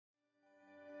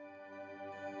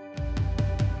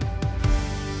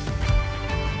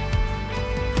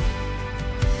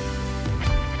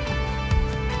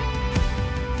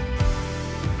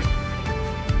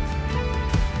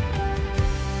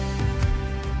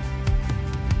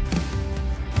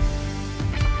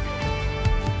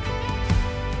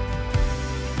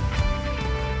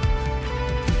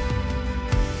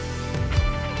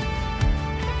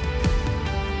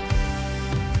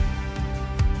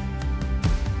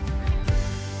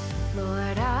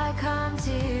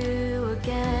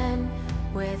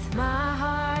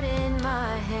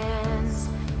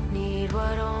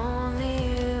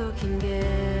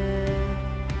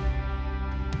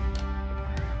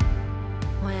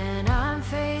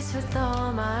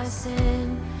my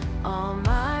sin, all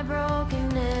my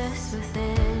brokenness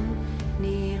within.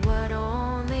 Need what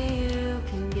only you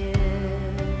can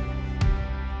give.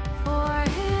 For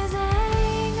his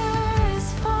anger is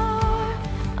for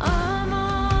a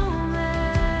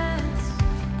moment,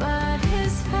 but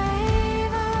his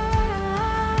favor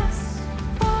lasts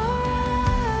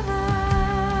forever.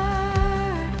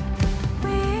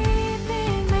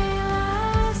 Weeping may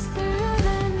last through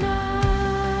the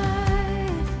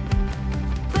night,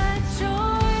 but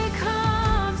joy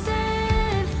comes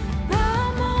in the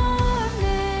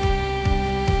morning.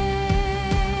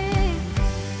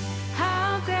 How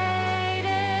great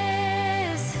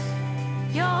is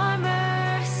your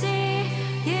mercy,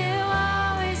 you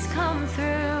always come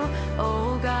through.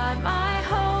 Oh God, my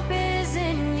hope is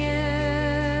in you,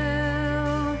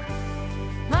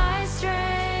 my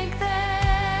strength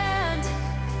and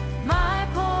my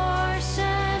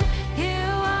portion. You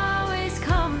always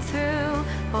come through.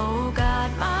 Oh God,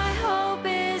 my hope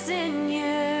is in you.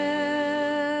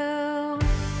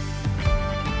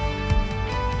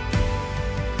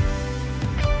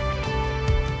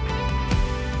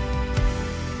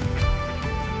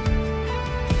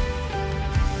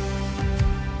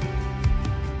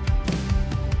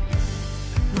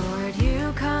 Lord,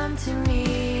 you come to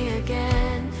me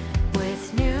again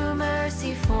with new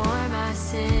mercy for my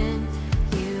sin.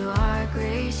 You are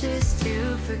gracious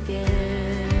to forgive.